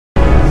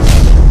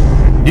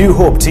New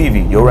Hope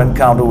TV, your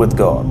encounter with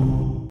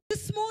God.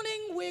 This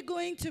morning we're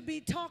going to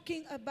be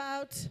talking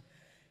about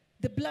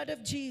the blood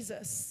of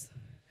Jesus.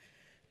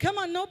 Come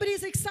on,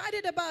 nobody's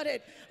excited about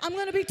it. I'm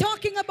going to be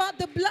talking about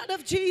the blood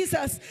of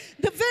Jesus.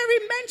 The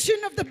very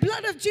mention of the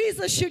blood of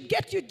Jesus should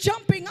get you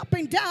jumping up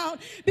and down,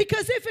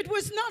 because if it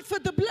was not for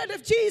the blood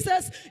of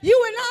Jesus,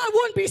 you and I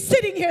won't be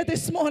sitting here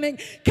this morning.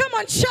 Come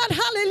on, shout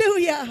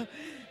hallelujah.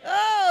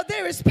 Oh,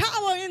 there is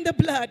power in the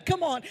blood.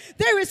 Come on.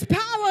 There is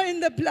power in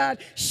the blood.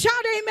 Shout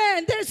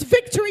amen. There's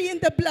victory in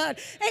the blood.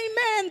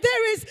 Amen.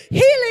 There is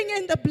healing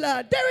in the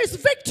blood. There is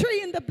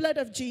victory in the blood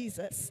of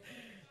Jesus.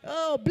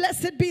 Oh,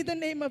 blessed be the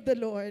name of the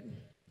Lord.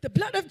 The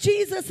blood of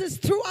Jesus is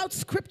throughout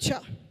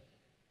Scripture.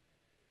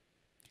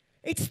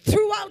 It's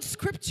throughout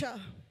Scripture.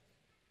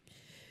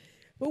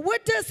 But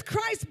what does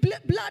Christ's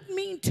blood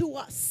mean to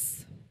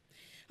us?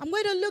 I'm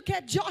going to look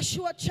at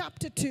Joshua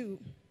chapter 2.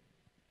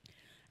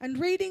 And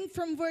reading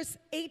from verse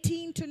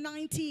 18 to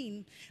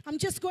 19. I'm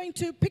just going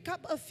to pick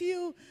up a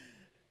few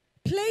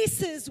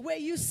places where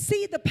you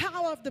see the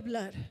power of the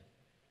blood.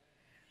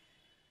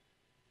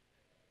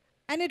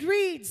 And it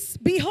reads,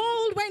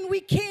 "Behold, when we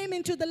came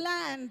into the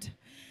land,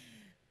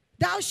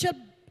 thou shalt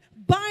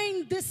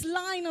bind this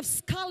line of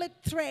scarlet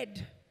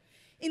thread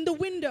in the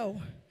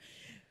window,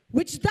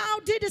 which thou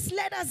didst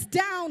let us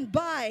down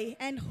by,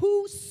 and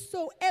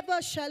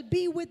whosoever shall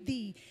be with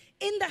thee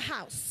in the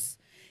house,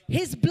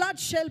 his blood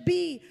shall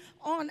be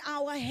on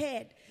our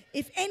head,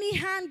 if any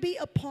hand be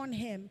upon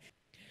him."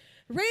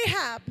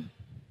 Rahab,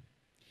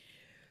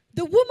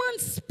 the woman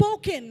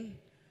spoken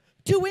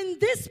to in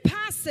this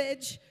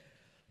passage,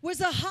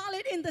 was a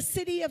harlot in the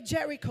city of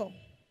Jericho.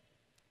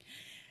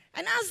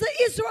 And as the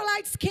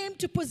Israelites came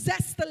to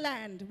possess the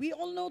land, we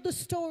all know the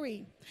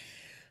story,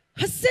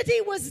 her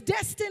city was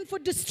destined for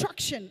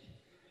destruction.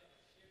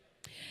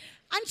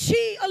 And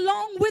she,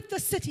 along with the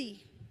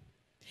city,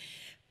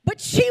 but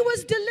she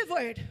was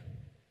delivered,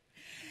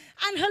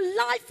 and her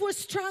life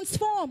was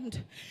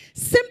transformed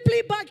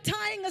simply by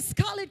tying a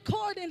scarlet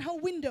cord in her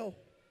window.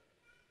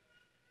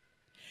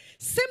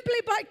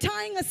 Simply by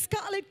tying a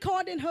scarlet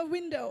cord in her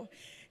window.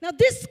 Now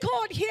this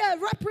cord here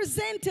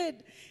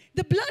represented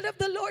the blood of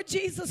the Lord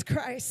Jesus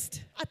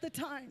Christ at the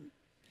time.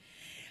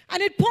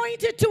 And it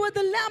pointed to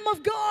the Lamb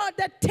of God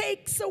that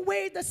takes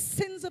away the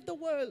sins of the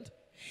world.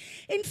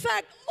 In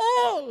fact,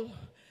 all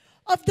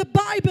of the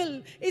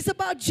Bible is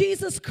about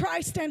Jesus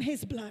Christ and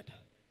his blood.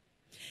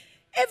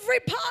 Every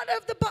part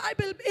of the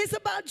Bible is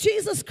about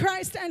Jesus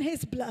Christ and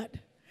his blood.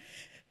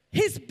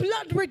 His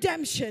blood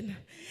redemption.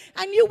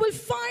 And you will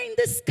find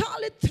this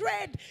scarlet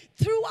thread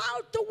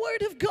throughout the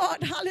Word of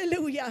God.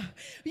 Hallelujah.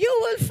 You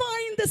will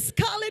find the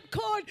scarlet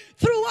cord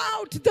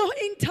throughout the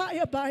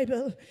entire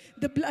Bible.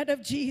 The blood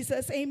of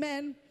Jesus.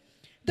 Amen.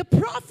 The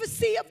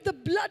prophecy of the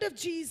blood of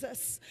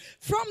Jesus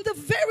from the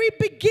very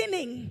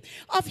beginning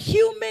of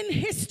human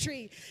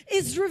history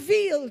is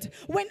revealed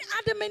when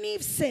Adam and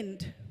Eve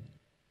sinned.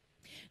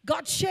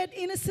 God shed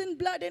innocent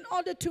blood in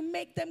order to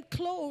make them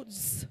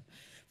clothes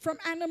from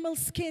animal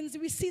skins.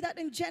 We see that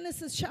in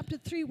Genesis chapter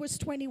 3 verse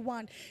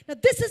 21. Now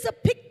this is a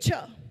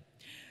picture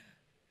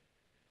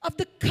of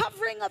the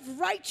covering of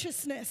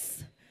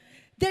righteousness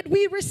that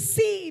we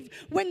receive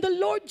when the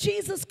Lord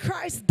Jesus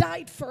Christ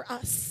died for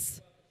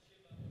us.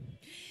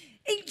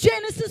 In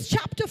Genesis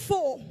chapter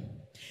 4,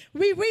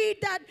 we read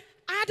that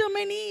Adam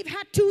and Eve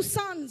had two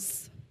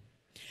sons.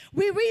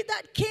 We read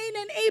that Cain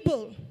and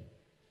Abel,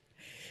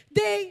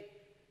 they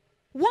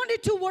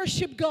wanted to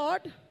worship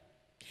God,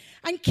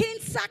 and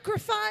Cain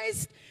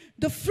sacrificed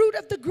the fruit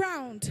of the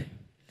ground.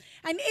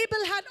 And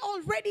Abel had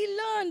already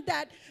learned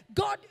that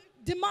God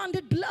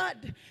demanded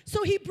blood,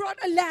 so he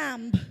brought a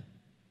lamb.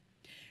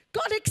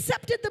 God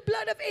accepted the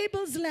blood of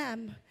Abel's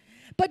lamb,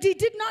 but he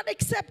did not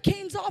accept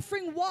Cain's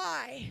offering.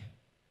 Why?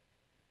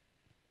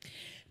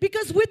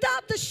 Because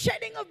without the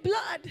shedding of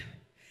blood,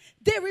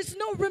 there is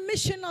no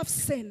remission of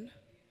sin.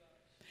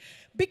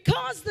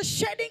 Because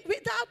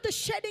without the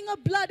shedding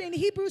of blood, in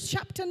Hebrews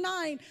chapter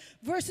 9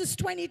 verses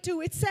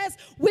 22, it says,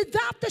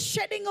 without the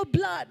shedding of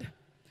blood,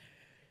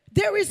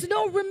 there is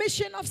no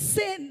remission of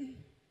sin.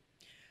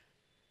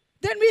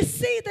 Then we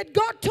see that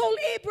God told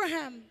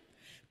Abraham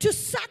to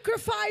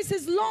sacrifice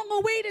his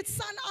long-awaited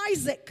son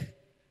Isaac.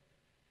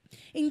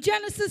 In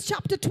Genesis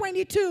chapter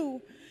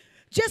 22,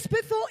 just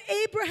before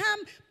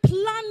Abraham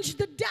plunged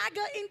the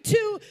dagger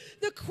into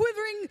the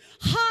quivering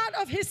heart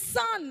of his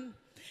son,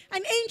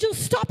 an angel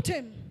stopped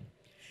him.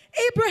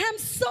 Abraham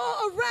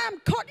saw a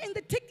ram caught in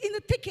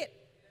the thicket.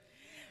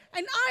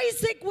 And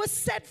Isaac was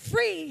set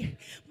free.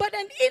 But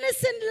an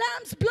innocent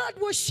lamb's blood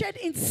was shed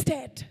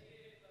instead.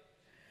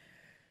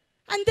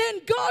 And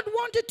then God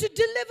wanted to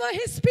deliver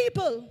his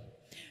people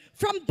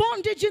from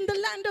bondage in the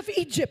land of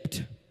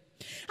Egypt.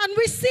 And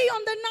we see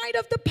on the night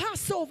of the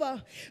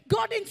Passover,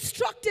 God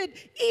instructed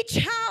each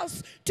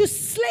house to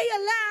slay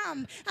a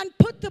lamb and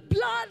put the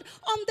blood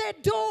on their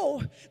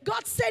door.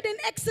 God said in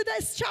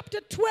Exodus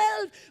chapter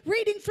 12,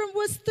 reading from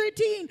verse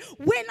 13,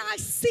 when I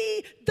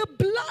see the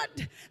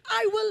blood,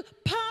 I will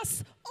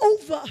pass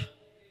over.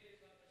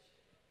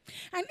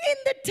 And in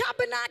the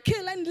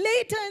tabernacle and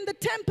later in the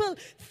temple,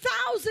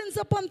 thousands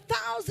upon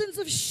thousands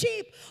of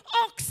sheep,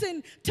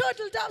 oxen,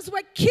 turtle doves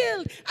were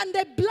killed, and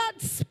their blood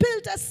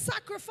spilled as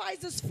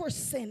sacrifices for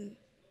sin.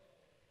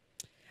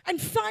 And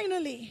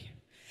finally,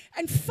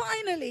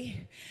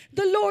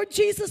 the Lord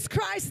Jesus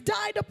Christ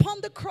died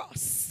upon the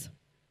cross.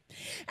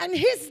 And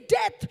his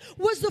death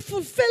was the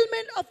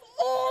fulfillment of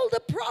all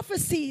the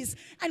prophecies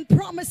and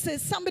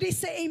promises. Somebody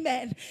say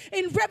amen.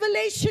 In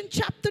Revelation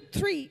chapter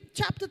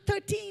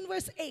 13,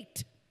 verse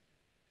 8.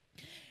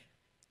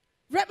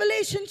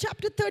 Revelation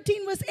chapter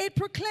 13, verse 8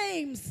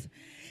 proclaims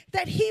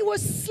that he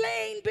was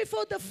slain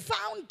before the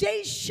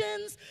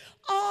foundations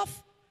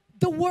of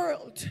the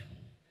world.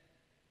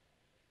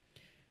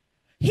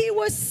 He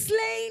was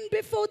slain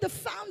before the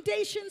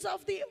foundations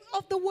of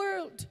the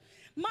world,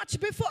 much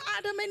before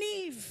Adam and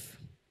Eve.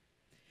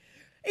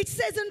 It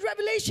says in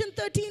Revelation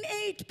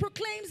 13:8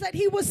 proclaims that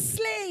he was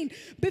slain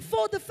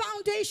before the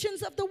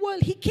foundations of the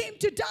world. He came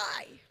to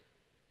die.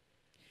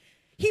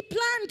 He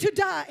planned to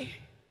die.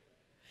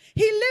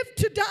 He lived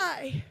to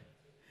die.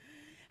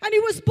 And he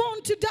was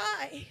born to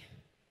die.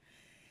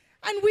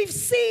 And we've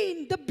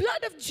seen the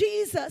blood of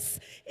Jesus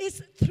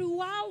is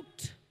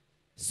throughout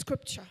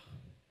Scripture.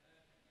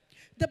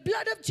 The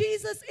blood of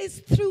Jesus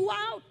is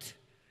throughout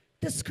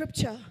the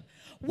Scripture.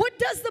 What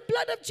does the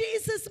blood of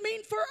Jesus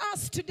mean for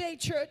us today,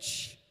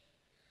 church?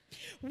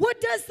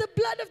 What does the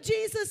blood of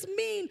Jesus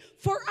mean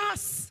for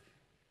us,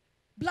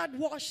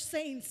 blood-washed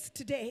saints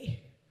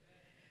today?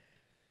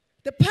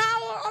 The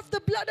power of the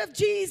blood of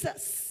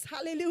Jesus.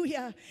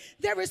 Hallelujah.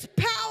 There is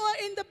power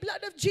in the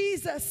blood of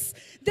Jesus.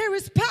 There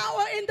is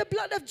power in the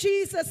blood of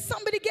Jesus.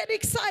 Somebody get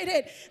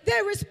excited.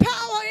 There is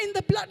power in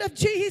the blood of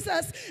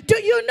Jesus.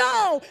 Do you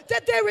know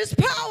that there is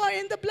power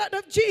in the blood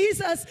of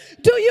Jesus?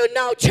 Do you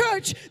know,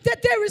 church,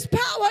 that there is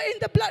power in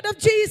the blood of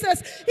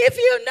Jesus? If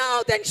you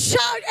know, then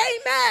shout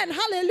amen.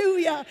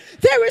 Hallelujah.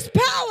 There is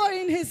power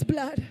in his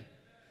blood.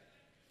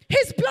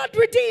 His blood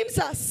redeems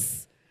us.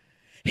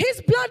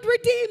 His blood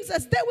redeems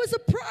us. There was a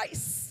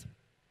price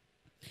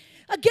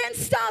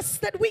against us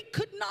that we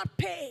could not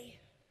pay.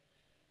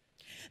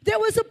 There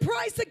was a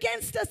price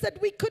against us that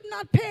we could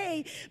not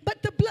pay,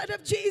 but the blood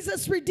of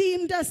Jesus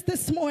redeemed us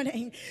this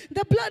morning.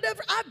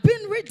 I've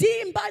been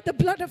redeemed by the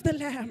blood of the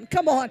Lamb.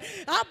 Come on.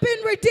 I've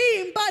been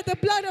redeemed by the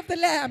blood of the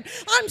Lamb.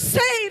 I'm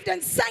saved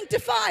and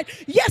sanctified.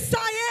 Yes,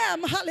 I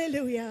am.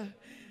 Hallelujah.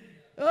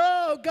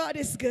 Oh, God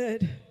is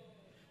good.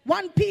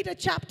 1 Peter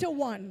chapter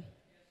 1.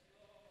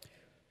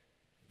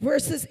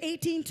 Verses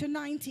 18 to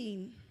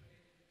 19.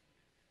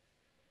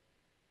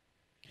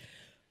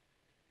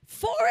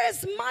 For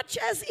as much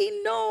as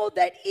ye know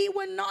that ye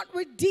were not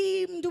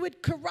redeemed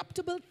with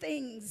corruptible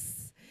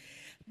things,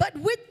 but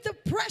with the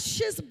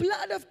precious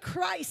blood of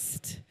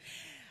Christ,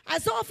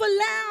 as of a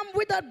lamb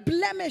without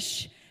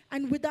blemish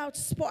and without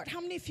spot.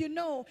 How many of you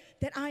know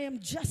that I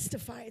am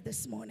justified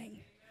this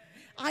morning?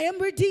 I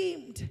am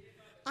redeemed.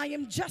 I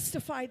am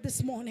justified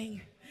this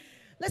morning.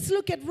 Let's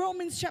look at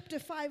Romans chapter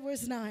 5,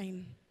 verse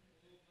 9.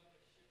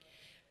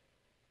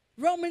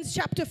 Romans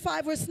chapter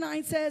 5 verse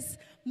 9 says,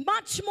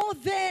 much more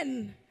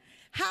then,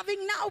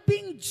 having now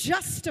been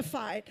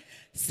justified.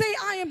 Say,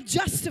 I am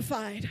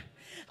justified.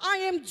 I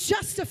am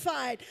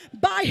justified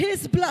by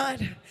his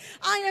blood.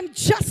 I am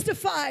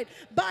justified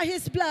by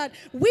his blood.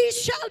 We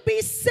shall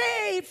be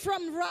saved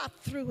from wrath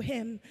through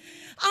him.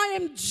 I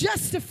am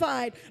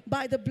justified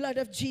by the blood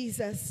of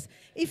Jesus.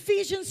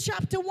 Ephesians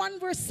chapter 1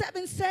 verse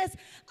 7 says,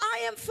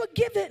 I am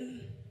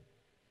forgiven.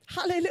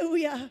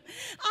 Hallelujah.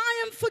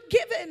 I am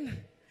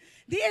forgiven.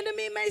 The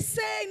enemy may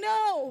say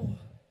no,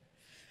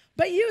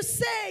 but you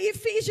say,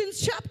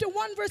 Ephesians chapter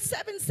 1 verse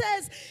 7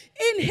 says,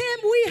 in him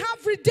we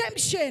have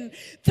redemption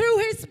through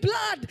his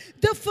blood,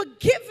 the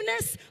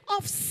forgiveness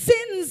of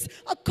sins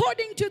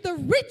according to the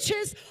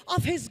riches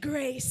of his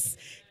grace.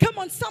 Come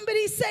on,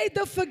 somebody say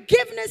the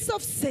forgiveness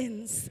of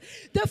sins.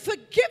 The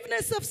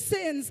forgiveness of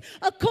sins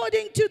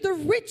according to the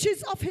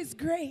riches of his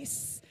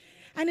grace.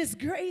 And his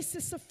grace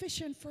is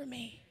sufficient for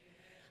me.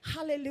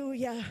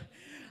 Hallelujah.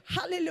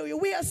 Hallelujah.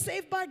 We are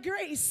saved by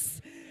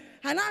grace.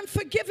 And I'm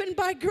forgiven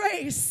by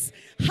grace.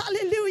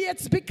 Hallelujah.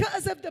 It's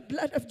because of the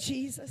blood of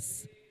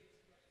Jesus.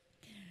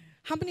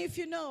 How many of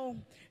you know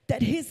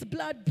that his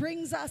blood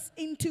brings us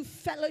into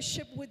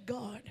fellowship with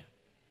God?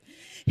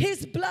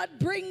 His blood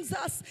brings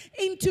us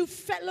into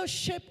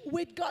fellowship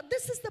with God.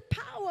 This is the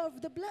power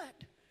of the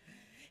blood.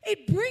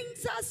 It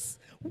brings us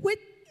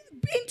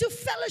into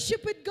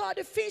fellowship with God.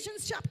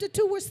 Ephesians chapter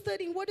 2 verse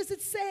 13. What does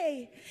it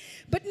say?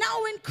 But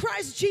now in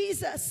Christ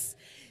Jesus,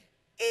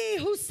 ye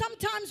who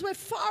sometimes were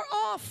far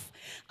off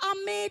are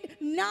made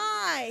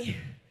nigh,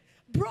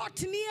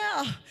 brought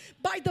near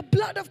by the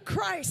blood of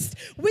Christ.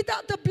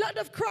 Without the blood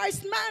of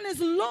Christ, man is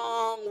a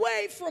long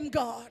way from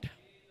God.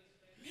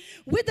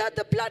 Without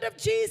the blood of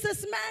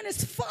Jesus, man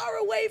is far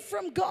away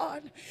from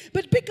God.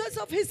 But because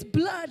of his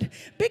blood,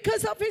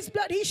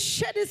 he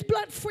shed his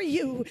blood for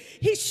you.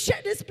 He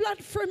shed his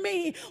blood for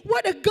me.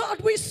 What a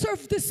God we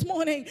serve this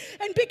morning.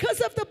 And because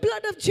of the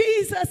blood of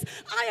Jesus,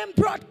 I am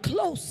brought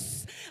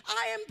close.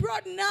 I am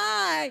brought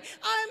nigh.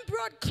 I am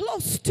brought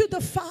close to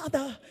the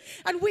Father.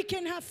 And we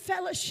can have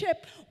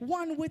fellowship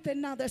one with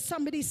another.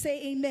 Somebody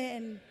say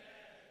amen.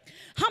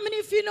 How many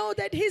of you know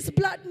that his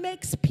blood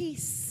makes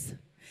peace?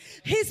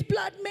 His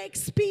blood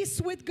makes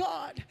peace with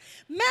God.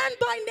 Man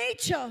by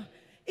nature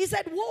is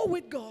at war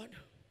with God.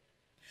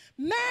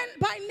 Man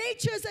by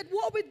nature is at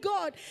war with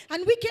God.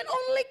 And we can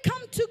only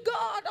come to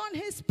God on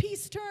his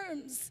peace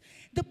terms.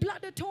 The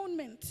blood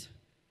atonement.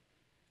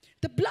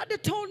 The blood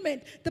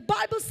atonement. The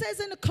Bible says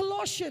in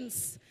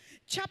Colossians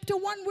chapter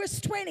 1 verse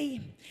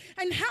 20,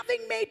 and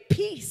having made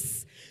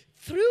peace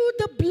through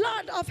the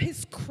blood of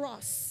his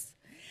cross,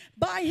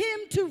 by him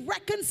to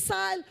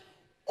reconcile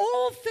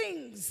all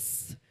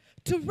things.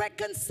 To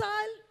reconcile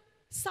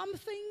some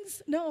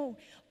things? No.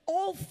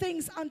 All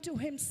things unto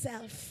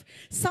himself.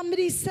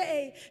 Somebody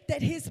say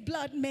that his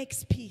blood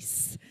makes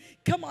peace.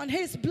 Come on,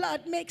 his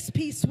blood makes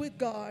peace with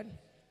God.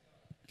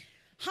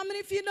 How many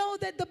of you know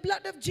that the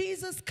blood of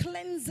Jesus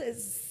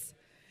cleanses?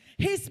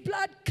 His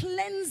blood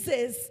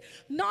cleanses.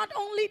 Not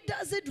only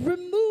does it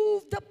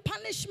remove the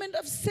punishment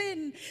of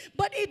sin,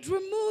 but it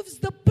removes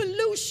the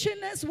pollution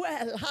as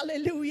well.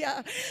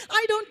 Hallelujah.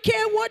 I don't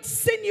care what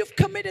sin you've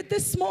committed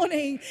this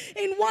morning.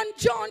 In 1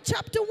 John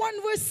chapter 1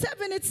 verse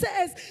 7 it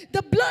says,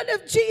 the blood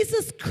of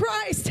Jesus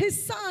Christ,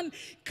 his son,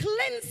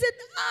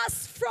 cleanseth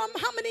us from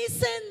how many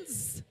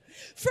sins?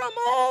 From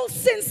all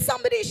sins.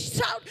 Somebody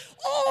shout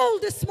all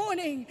this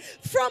morning.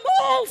 From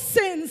all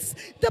sins.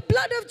 The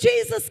blood of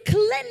Jesus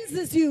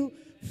cleanses you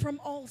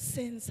from all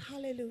sins.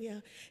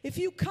 Hallelujah. If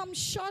you come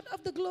short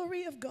of the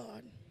glory of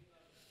God,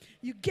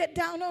 you get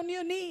down on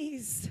your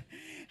knees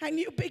and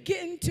you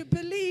begin to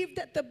believe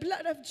that the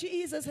blood of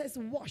Jesus has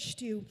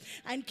washed you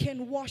and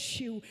can wash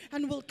you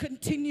and will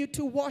continue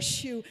to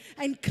wash you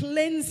and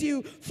cleanse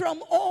you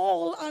from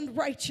all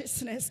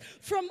unrighteousness,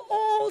 from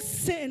all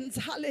sins.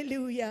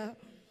 Hallelujah.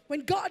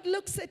 When God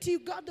looks at you,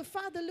 God the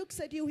Father looks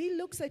at you, he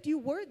looks at you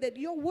worthy.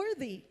 You're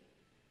worthy.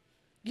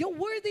 You're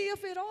worthy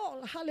of it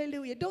all.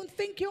 Hallelujah. Don't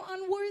think you're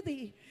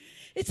unworthy.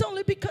 It's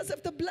only because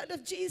of the blood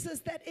of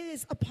Jesus that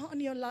is upon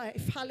your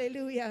life.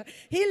 Hallelujah.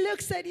 He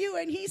looks at you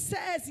and he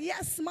says,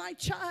 yes, my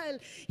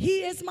child.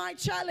 He is my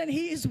child and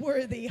he is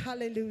worthy.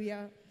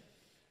 Hallelujah.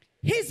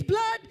 His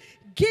blood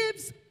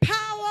gives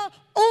power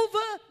over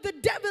the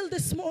devil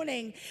this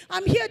morning.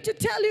 I'm here to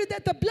tell you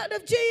that the blood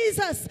of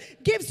Jesus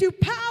gives you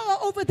power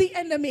over the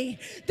enemy.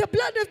 The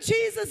blood of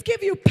Jesus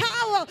gives you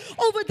power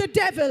over the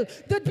devil.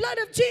 The blood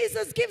of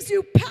Jesus gives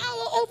you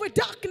power over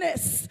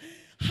darkness.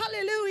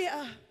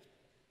 Hallelujah.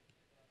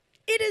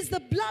 It is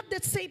the blood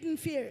that Satan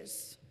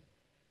fears.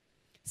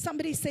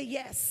 Somebody say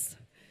yes.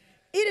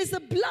 It is the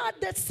blood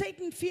that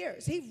Satan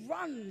fears. He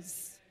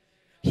runs.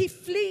 He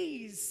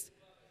flees.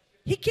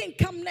 He can't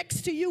come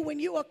next to you when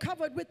you are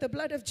covered with the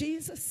blood of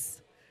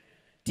Jesus.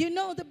 Do you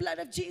know the blood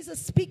of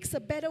Jesus speaks a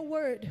better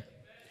word?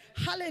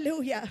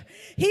 Hallelujah.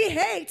 He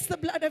hates the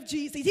blood of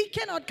Jesus. He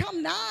cannot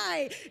come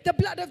nigh the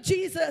blood of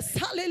Jesus.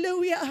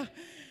 Hallelujah.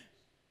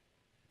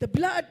 The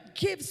blood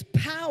gives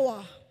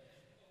power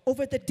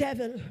over the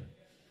devil.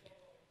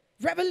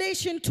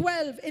 Revelation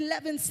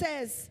 12:11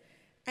 says,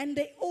 and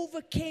they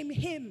overcame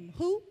him.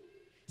 Who?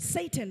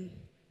 Satan.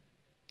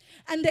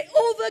 And they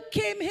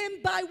overcame him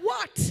by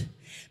what?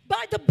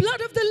 By the blood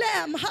of the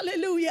Lamb.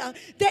 Hallelujah.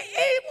 They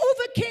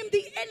overcame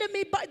the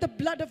enemy by the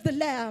blood of the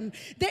Lamb.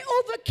 They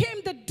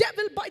overcame the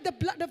devil by the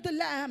blood of the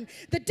Lamb.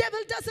 The devil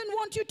doesn't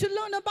want you to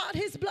learn about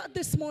his blood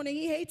this morning.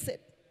 He hates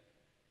it.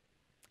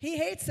 He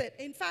hates it.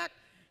 In fact,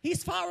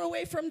 he's far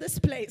away from this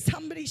place.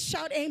 Somebody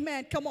shout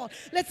amen. Come on.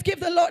 Let's give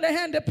the Lord a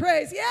hand of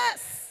praise.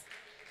 Yes.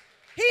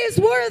 He is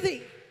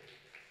worthy.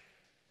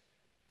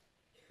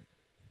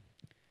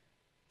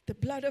 The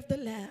blood of the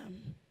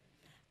Lamb.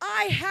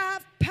 I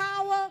have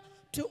power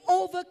to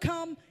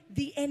overcome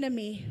the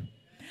enemy.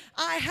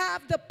 I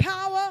have the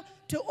power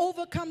to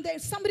overcome them.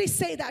 Somebody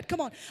say that.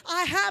 Come on.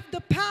 I have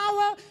the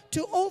power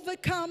to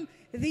overcome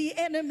the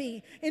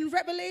enemy. In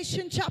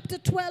Revelation chapter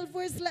 12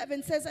 verse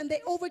 11 says, and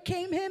they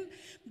overcame him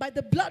by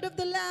the blood of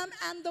the Lamb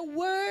and the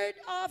word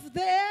of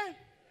their,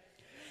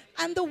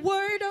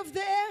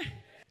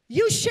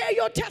 You share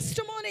your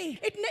testimony.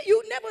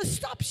 You never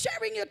stop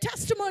sharing your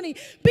testimony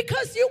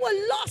because you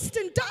were lost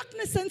in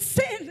darkness and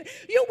sin.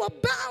 You were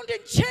bound in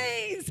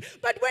chains.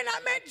 But when I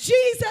met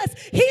Jesus,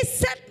 he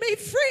set me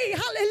free.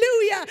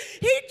 Hallelujah.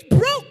 He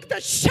broke the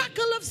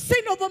shackle of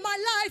sin over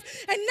my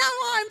life. And now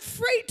I'm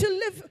free to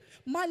live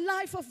my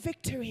life of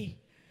victory.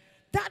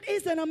 That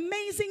is an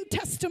amazing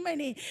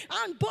testimony.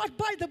 I'm bought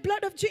by the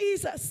blood of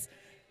Jesus.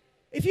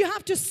 If you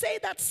have to say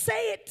that,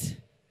 say it.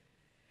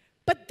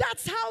 But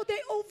that's how they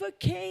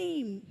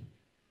overcame.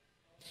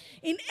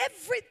 In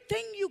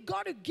everything, you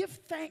got to give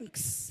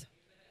thanks.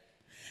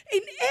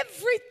 In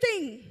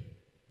everything.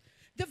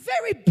 The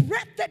very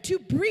breath that you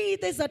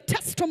breathe is a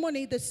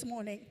testimony this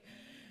morning.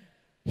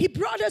 He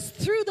brought us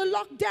through the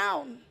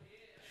lockdown.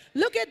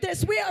 Look at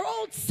this. We are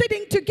all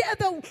sitting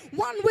together,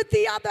 one with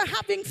the other,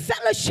 having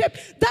fellowship.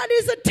 That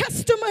is a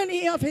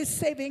testimony of his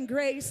saving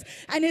grace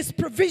and his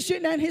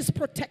provision and his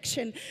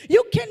protection.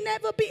 You can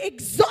never be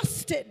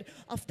exhausted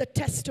of the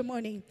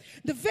testimony.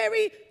 The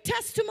very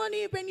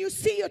testimony when you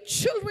see your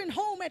children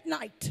home at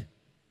night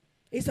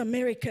is a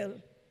miracle.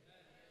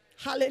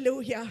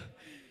 Hallelujah.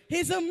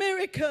 It's a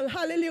miracle.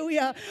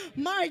 Hallelujah.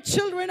 My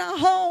children are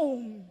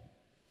home,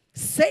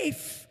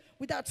 safe,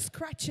 without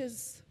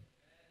scratches.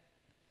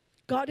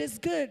 God is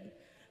good.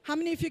 How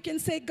many of you can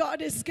say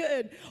God is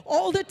good?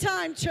 All the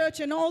time, church,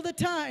 and all the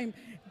time,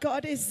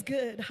 God is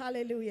good.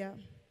 Hallelujah.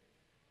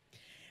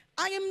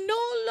 I am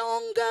no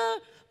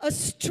longer a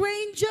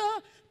stranger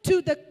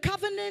to the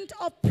covenant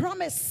of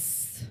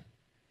promise.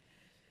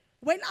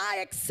 When I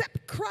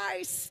accept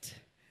Christ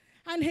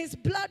and his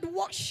blood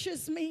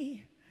washes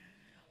me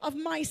of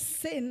my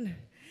sin,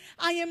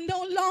 I am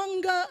no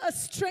longer a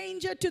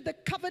stranger to the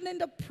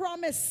covenant of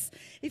promise.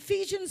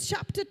 Ephesians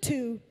chapter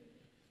 2.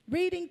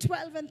 Reading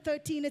 12 and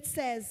 13, it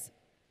says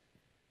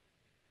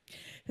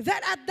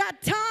that at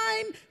that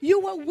time you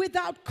were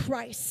without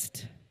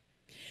Christ,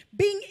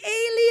 being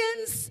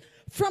aliens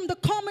from the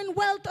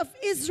commonwealth of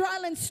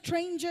Israel and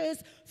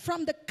strangers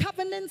from the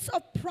covenants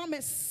of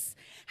promise,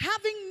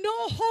 having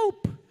no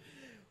hope,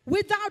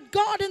 without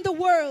God in the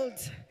world.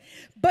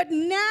 But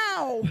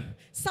now,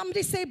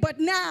 somebody say, but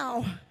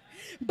now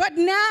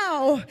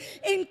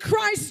in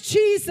Christ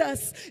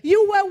Jesus,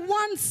 you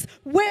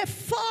were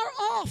far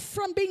off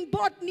from being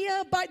brought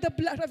near by the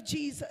blood of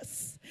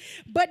Jesus.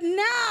 But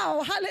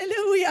now,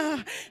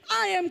 hallelujah,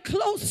 I am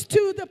close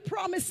to the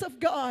promise of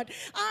God.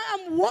 I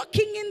am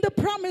walking in the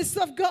promise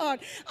of God.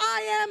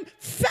 I am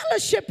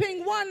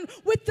fellowshipping one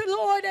with the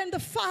Lord and the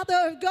Father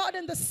of God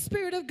and the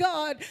Spirit of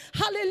God.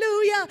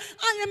 Hallelujah.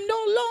 I am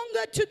no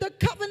longer to the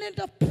covenant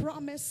of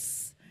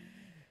promise.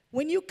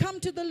 When you come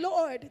to the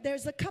Lord,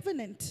 there's a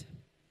covenant.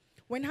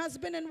 When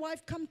husband and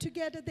wife come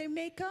together, they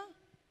make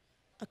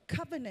a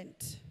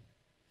covenant.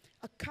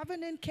 A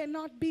covenant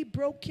cannot be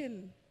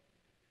broken.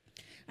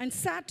 And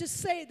sad to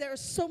say, there are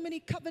so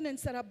many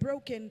covenants that are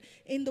broken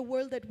in the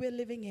world that we're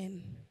living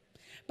in.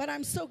 But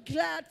I'm so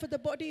glad for the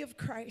body of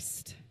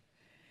Christ.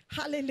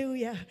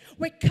 Hallelujah.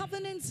 Where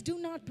covenants do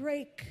not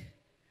break.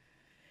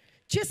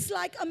 Just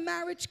like a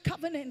marriage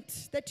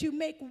covenant that you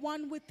make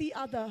one with the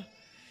other.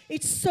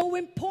 It's so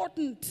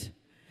important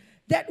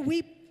that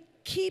we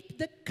keep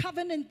the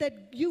covenant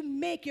that you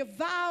make, your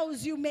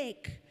vows you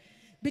make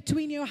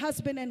between your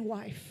husband and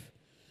wife.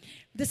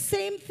 The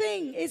same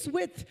thing is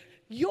with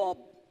your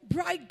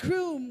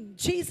bridegroom,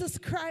 Jesus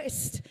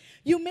Christ.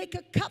 You make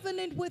a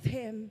covenant with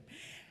him.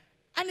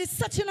 And it's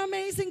such an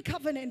amazing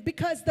covenant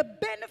because the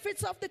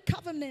benefits of the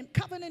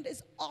covenant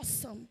is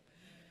awesome.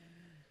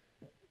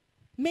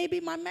 Maybe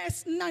my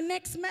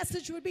next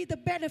message would be the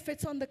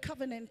benefits on the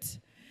covenant.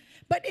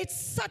 But it's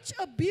such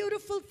a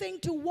beautiful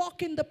thing to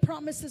walk in the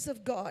promises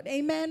of God.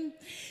 Amen.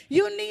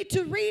 You need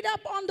to read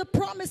up on the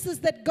promises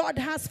that God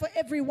has for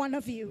every one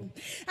of you.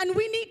 And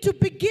we need to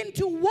begin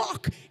to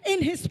walk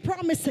in his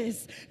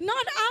promises.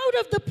 Not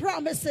out of the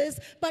promises,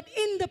 but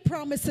in the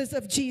promises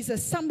of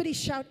Jesus. Somebody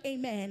shout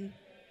amen.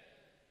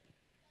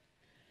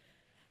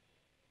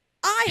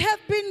 I have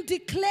been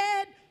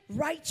declared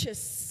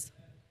righteous.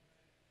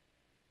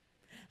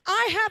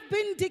 I have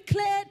been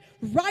declared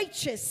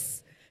righteous.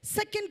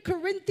 2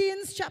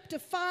 Corinthians chapter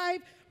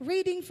 5,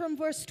 reading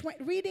verse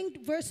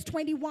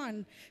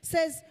 21,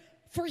 says,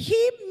 for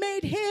he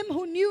made him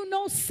who knew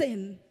no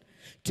sin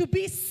to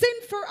be sin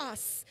for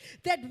us,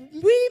 that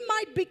we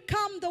might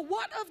become the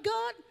what of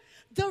God?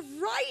 The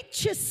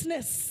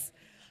righteousness.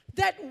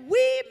 That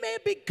we may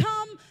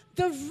become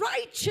the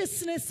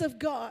righteousness of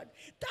God.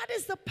 That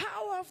is the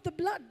power of the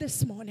blood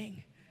this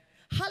morning.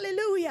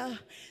 Hallelujah.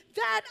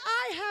 That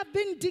I have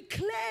been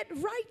declared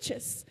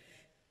righteous.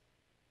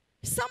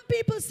 Some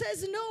people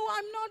says, no,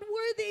 I'm not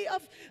worthy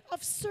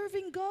of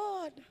serving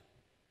God.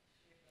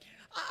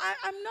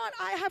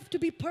 I have to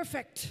be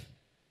perfect.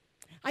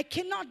 I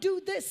cannot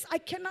do this. I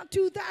cannot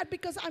do that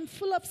because I'm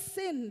full of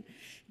sin.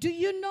 Do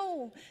you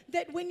know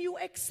that when you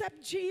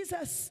accept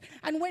Jesus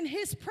and when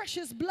his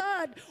precious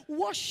blood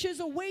washes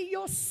away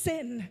your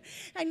sin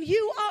and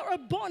you are a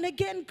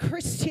born-again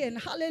Christian,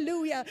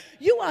 hallelujah,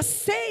 you are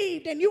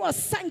saved and you are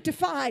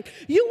sanctified.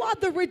 You are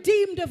the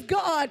redeemed of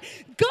God.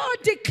 God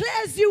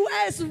declares you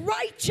as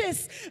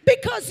righteous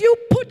because you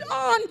put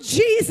on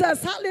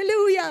Jesus,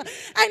 hallelujah,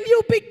 and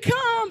you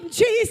become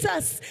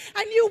Jesus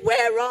and you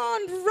wear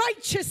on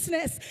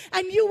righteousness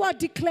and you are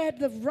declared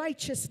the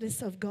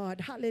righteousness of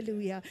God,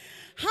 hallelujah.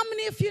 How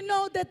many of you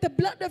know that the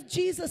blood of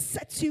Jesus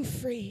sets you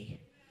free?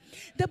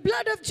 The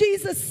blood of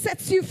Jesus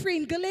sets you free.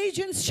 In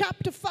Galatians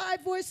chapter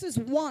 5 verses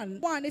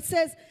 1, it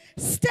says,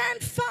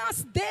 stand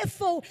fast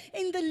therefore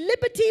in the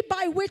liberty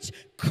by which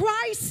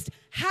Christ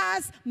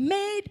has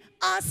made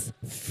us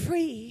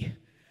free.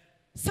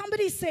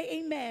 Somebody say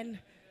amen.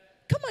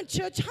 Come on,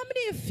 church. How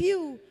many of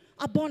you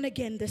are born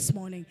again this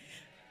morning?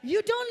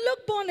 You don't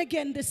look born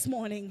again this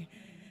morning.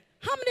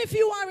 How many of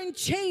you are in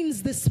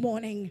chains this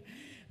morning?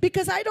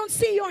 Because I don't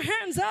see your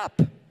hands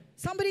up.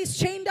 Somebody's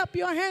chained up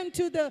your hand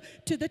to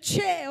the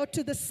chair or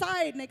to the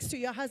side next to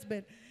your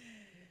husband.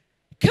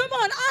 Come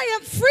on, I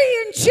am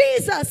free in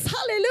Jesus.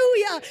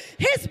 Hallelujah.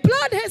 His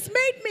blood has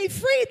made me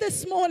free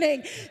this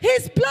morning.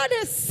 His blood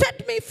has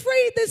set me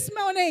free this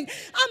morning.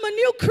 I'm a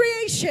new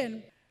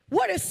creation.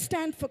 What is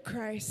stand for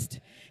Christ?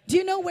 Do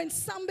you know when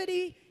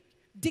somebody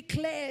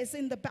declares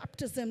in the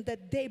baptism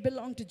that they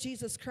belong to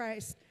Jesus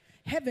Christ,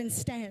 heaven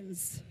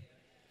stands.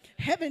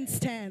 Heaven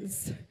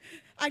stands.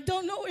 I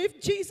don't know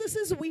if Jesus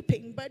is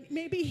weeping, but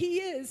maybe he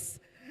is.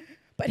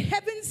 But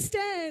heaven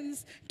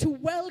stands to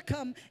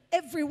welcome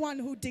everyone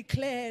who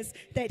declares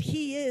that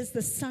he is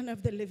the Son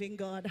of the living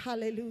God.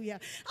 Hallelujah.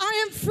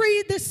 I am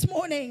free this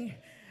morning.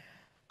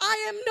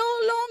 I am no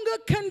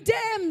longer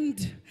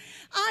condemned.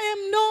 I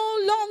am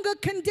no longer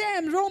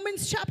condemned.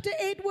 Romans chapter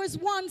 8 verse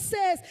 1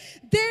 says,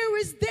 there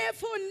is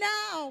therefore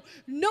now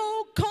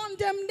no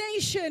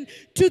condemnation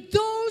to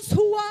those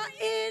who are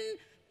in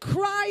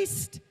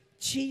Christ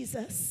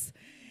Jesus.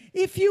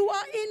 If you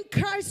are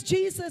in Christ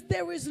Jesus,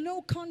 there is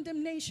no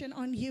condemnation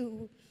on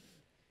you.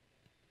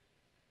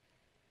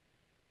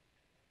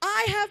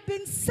 I have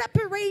been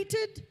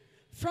separated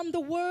from the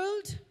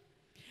world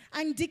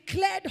and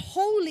declared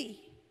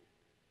holy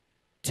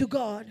to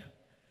God.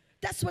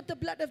 That's what the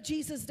blood of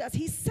Jesus does.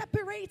 He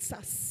separates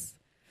us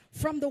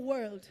from the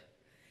world.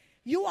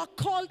 You are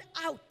called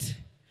out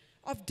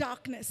of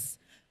darkness.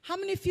 How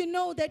many of you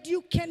know that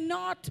you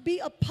cannot be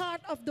a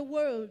part of the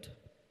world?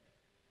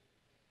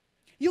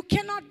 You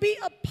cannot be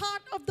a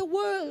part of the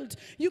world.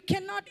 You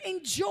cannot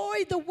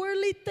enjoy the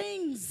worldly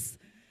things.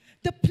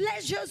 The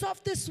pleasures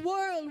of this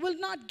world will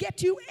not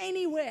get you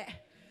anywhere.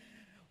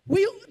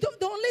 The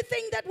only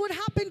thing that would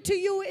happen to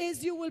you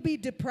is you will be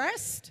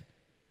depressed.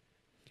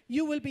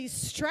 You will be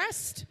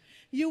stressed.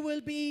 You will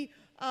be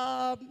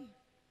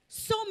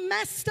so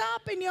messed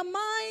up in your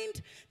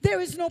mind. There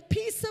is no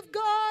peace of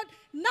God.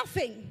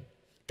 Nothing.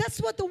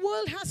 That's what the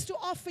world has to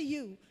offer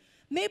you.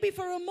 Maybe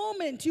for a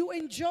moment you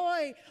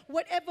enjoy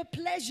whatever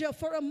pleasure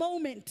for a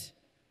moment.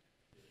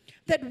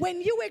 That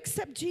when you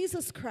accept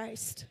Jesus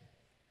Christ,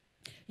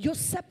 you're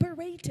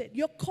separated.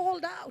 You're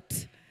called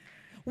out.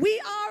 We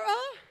are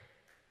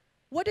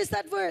what is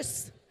that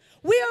verse?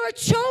 We are a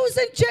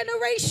chosen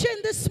generation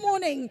this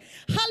morning.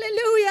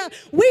 Hallelujah.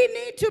 We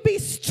need to be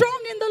strong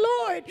in the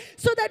Lord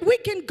so that we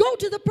can go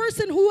to the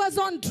person who is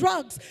on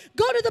drugs,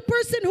 go to the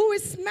person who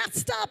is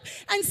messed up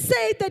and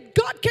say that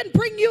God can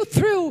bring you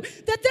through,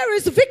 that there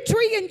is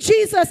victory in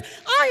Jesus.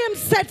 I am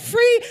set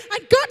free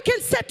and God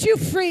can set you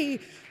free.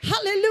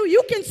 Hallelujah.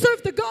 You can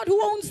serve the God who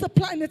owns the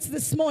planets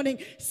this morning.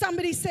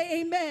 Somebody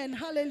say amen.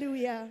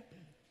 Hallelujah.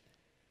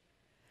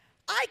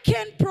 I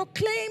can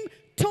proclaim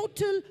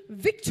total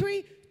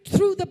victory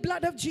through the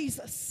blood of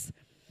Jesus.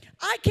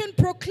 I can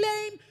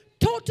proclaim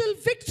total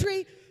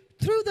victory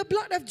through the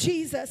blood of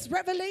Jesus.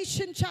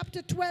 Revelation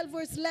chapter 12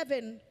 verse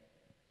 11.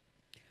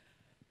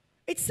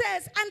 It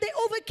says, and they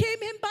overcame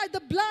him by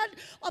the blood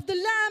of the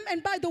Lamb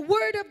and by the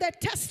word of their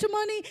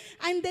testimony,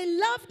 and they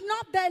loved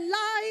not their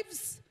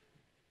lives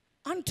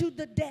unto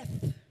the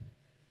death.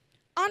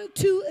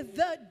 Unto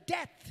the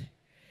death.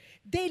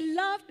 They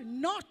loved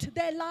not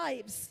their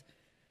lives.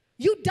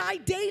 You die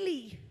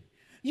daily.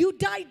 You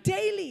die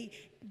daily.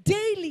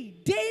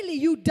 Daily, daily,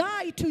 you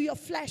die to your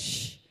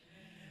flesh.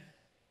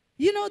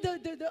 You know,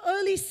 the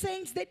early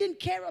saints, they didn't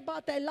care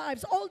about their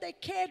lives. All they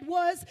cared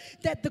was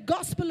that the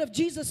gospel of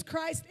Jesus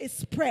Christ is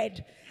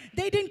spread.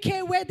 They didn't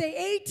care where they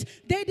ate.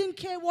 They didn't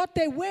care what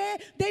they wear.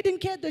 They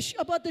didn't care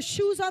about the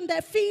shoes on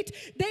their feet.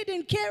 They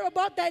didn't care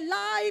about their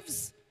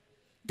lives.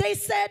 They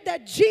said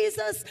that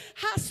Jesus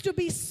has to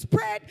be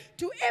spread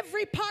to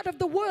every part of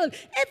the world.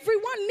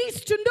 Everyone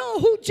needs to know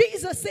who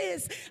Jesus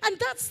is. And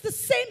that's the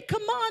same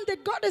command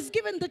that God has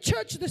given the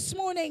church this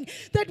morning.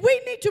 That we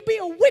need to be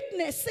a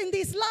witness in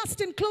these last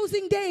and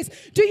closing days.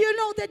 Do you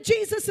know that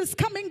Jesus is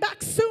coming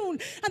back soon?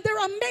 And there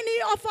are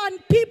many of our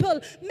people,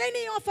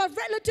 many of our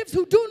relatives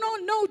who do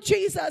not know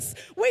Jesus.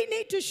 We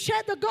need to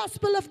share the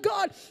gospel of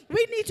God.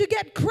 We need to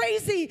get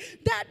crazy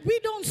that we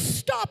don't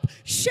stop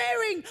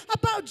sharing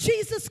about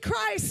Jesus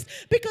Christ.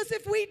 Because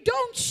if we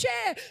don't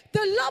share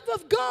the love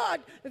of God,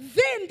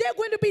 then they're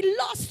going to be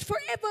lost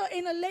forever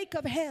in a lake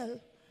of hell.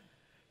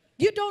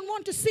 You don't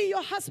want to see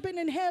your husband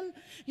in hell.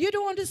 You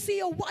don't want to see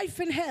your wife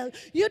in hell.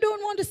 You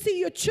don't want to see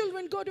your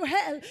children go to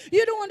hell.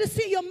 You don't want to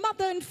see your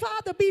mother and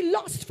father be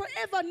lost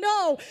forever.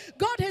 No,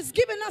 God has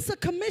given us a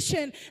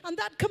commission, and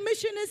that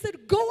commission is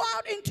that go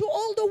out into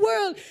all the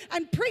world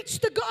and preach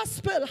the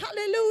gospel.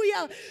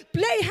 Hallelujah.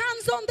 Lay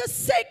hands on the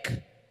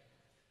sick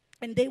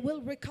and they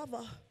will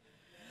recover.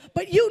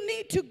 But you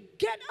need to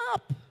get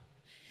up.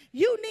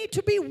 You need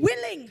to be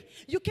willing.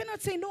 You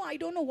cannot say, no, I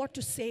don't know what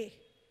to say.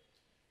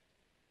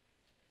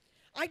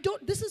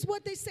 This is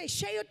what they say.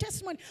 Share your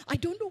testimony. I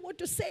don't know what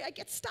to say. I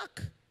get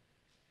stuck.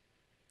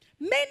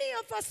 Many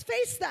of us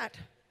face that.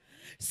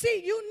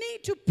 See, you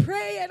need to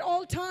pray at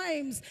all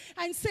times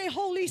and say,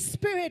 Holy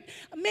Spirit,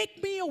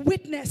 make me a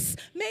witness.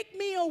 Make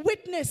me a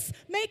witness.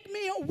 Make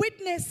me a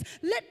witness.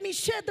 Let me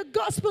share the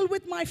gospel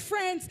with my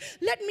friends.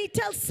 Let me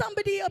tell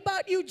somebody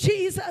about you,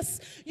 Jesus.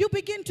 You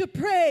begin to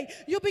pray.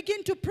 You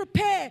begin to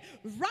prepare.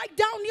 Write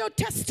down your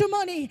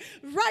testimony.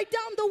 Write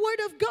down the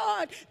word of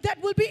God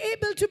that will be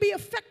able to be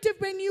effective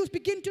when you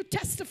begin to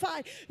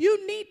testify.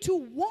 You need to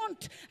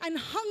want and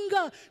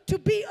hunger to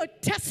be a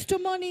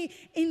testimony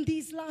in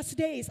these last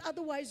days.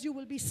 Otherwise, you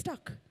will be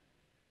stuck.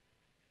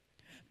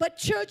 But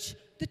church,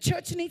 the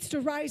church needs to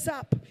rise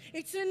up.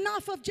 It's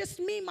enough of just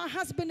me, my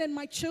husband, and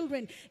my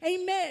children.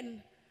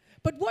 Amen.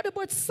 But what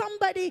about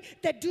somebody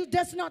that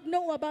does not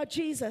know about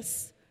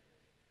Jesus?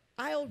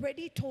 I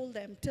already told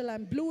them. Till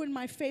I'm blue in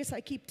my face,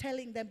 I keep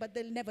telling them, but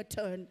they'll never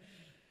turn.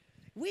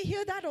 We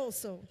hear that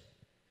also.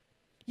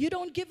 You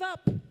don't give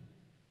up.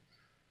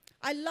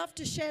 I love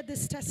to share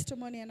this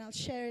testimony, and I'll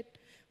share it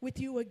with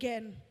you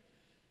again.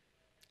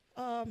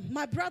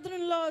 My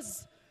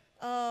brother-in-law's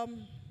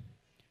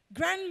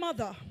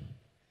grandmother,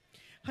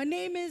 her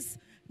name is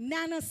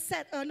Nana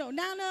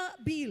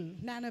Beal.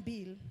 Nana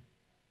Beal.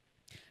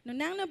 Now,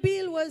 Nana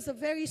Beal was a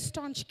very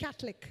staunch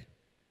Catholic.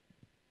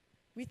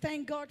 We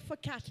thank God for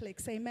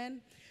Catholics,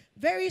 amen.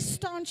 Very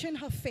staunch in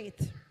her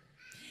faith.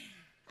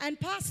 And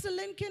Pastor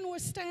Lincoln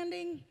was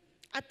standing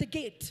at the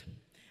gate,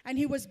 and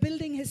he was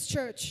building his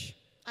church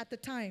at the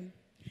time.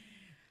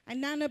 And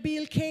Nana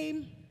Beal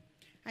came,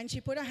 and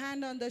she put her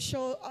hand on the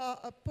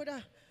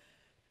shoulder,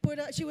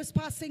 she was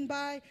passing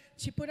by,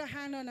 she put her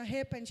hand on her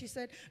hip, and she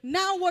said,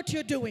 now what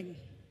you're doing?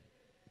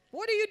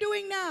 What are you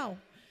doing now?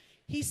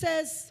 He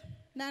says,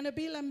 Nana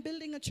Beal, I'm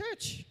building a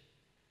church.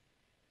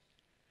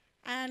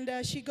 And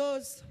she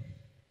goes,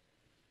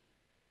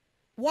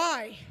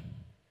 why?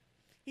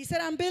 He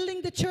said, I'm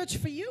building the church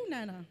for you,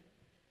 Nana.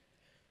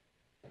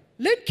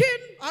 Lincoln,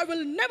 I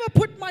will never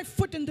put my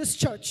foot in this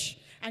church.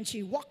 And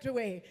she walked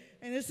away.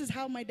 And this is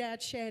how my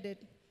dad shared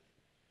it.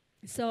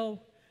 So,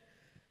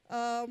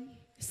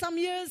 some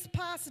years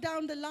passed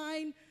down the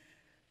line.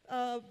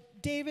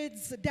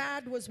 David's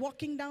dad was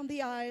walking down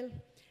the aisle.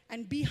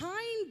 And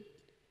behind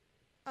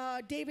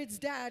David's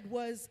dad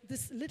was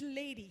this little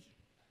lady.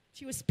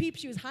 She was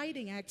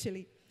hiding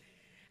actually.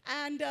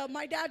 And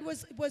my dad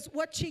was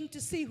watching to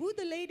see who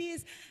the lady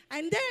is.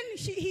 And then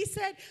he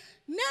said,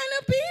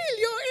 Nana Beal,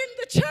 you're in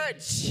the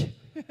church.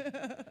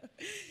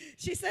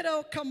 She said,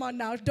 oh, come on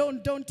now,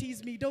 don't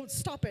tease me, don't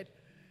stop it.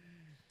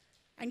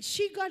 And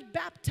she got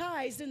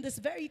baptized in this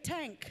very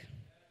tank.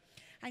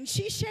 And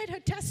she shared her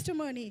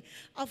testimony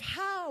of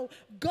how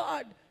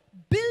God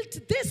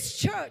built this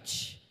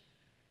church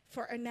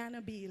for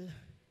Nana Beal.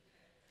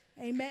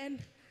 Amen.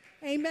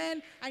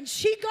 Amen. And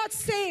she got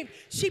saved.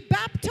 She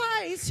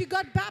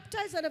got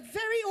baptized at a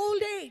very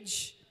old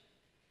age.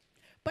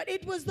 But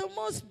it was the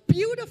most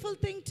beautiful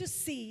thing to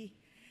see.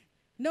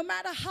 No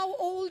matter how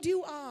old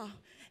you are,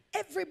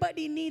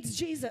 everybody needs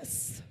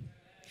Jesus.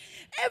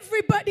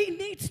 Everybody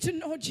needs to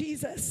know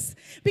Jesus,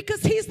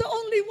 because he's the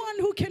only one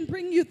who can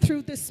bring you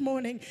through this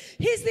morning.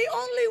 He's the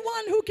only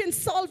one who can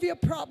solve your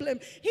problem.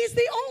 He's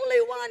the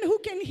only one who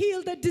can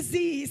heal the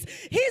disease.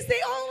 He's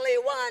the only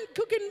one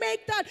who can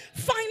make that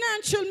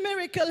financial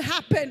miracle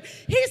happen.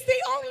 He's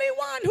the only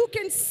one who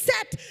can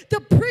set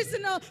the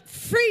prisoner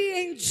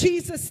free in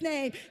Jesus'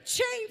 name.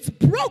 Chains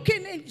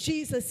broken in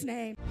Jesus'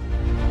 name.